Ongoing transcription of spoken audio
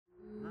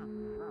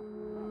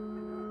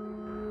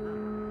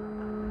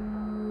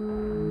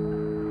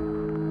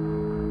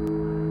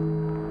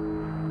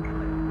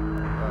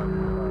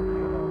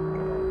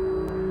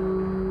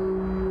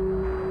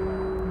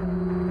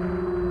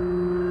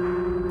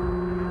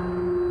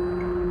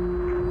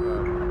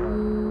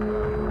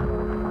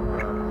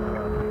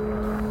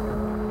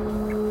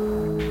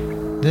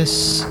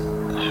This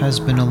has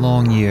been a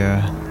long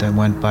year that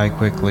went by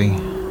quickly.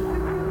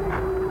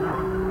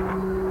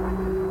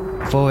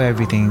 For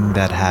everything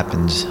that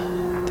happened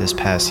this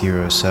past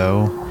year or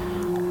so,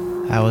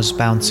 I was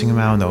bouncing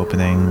around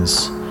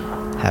openings,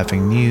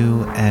 having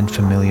new and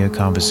familiar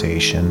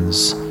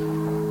conversations,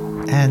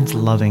 and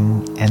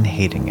loving and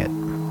hating it.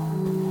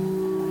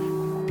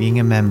 Being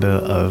a member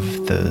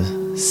of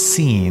the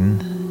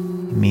scene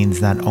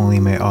means not only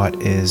my art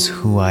is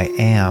who I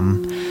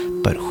am,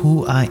 but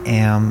who I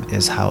am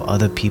is how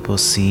other people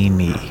see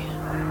me.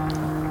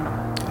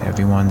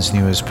 Everyone's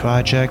newest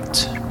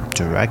project,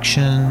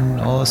 direction,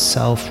 or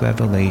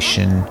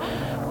self-revelation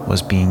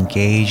was being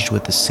gauged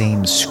with the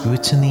same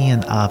scrutiny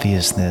and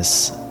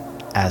obviousness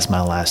as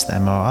my last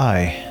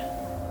MRI.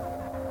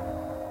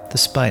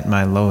 Despite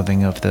my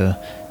loathing of the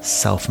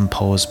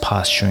self-imposed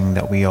posturing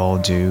that we all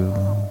do,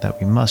 that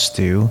we must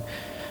do,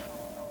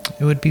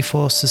 it would be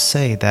false to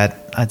say that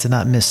I did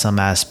not miss some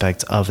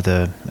aspect of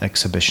the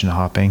exhibition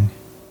hopping.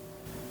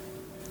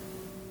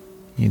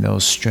 You know,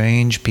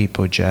 strange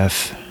people,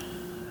 Jeff.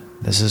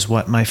 This is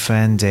what my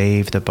friend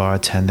Dave, the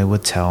bartender,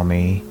 would tell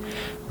me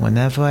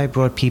whenever I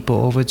brought people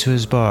over to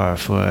his bar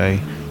for a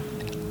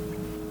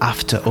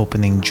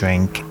after-opening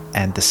drink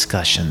and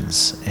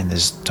discussions in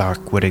this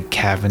dark-wooded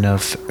cavern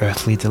of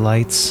earthly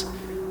delights.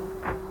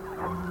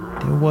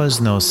 There was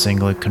no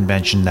singular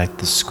convention that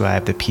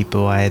described the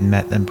people I had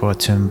met and brought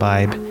to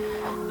imbibe,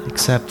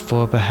 except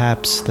for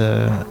perhaps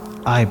the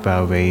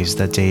eyebrow raise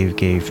that Dave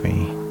gave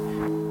me.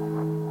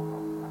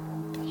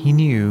 He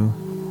knew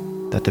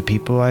that the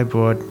people I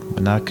brought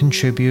would not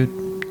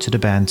contribute to the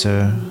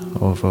banter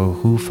over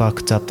who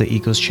fucked up the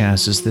Eagles'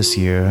 chances this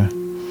year.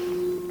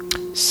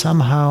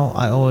 Somehow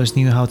I always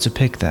knew how to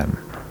pick them.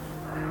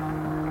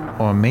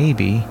 Or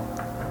maybe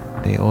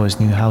they always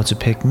knew how to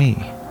pick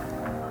me.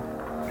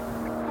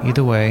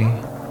 Either way,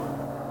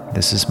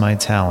 this is my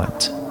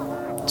talent,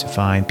 to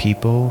find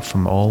people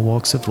from all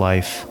walks of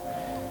life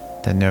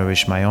that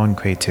nourish my own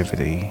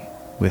creativity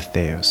with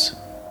theirs.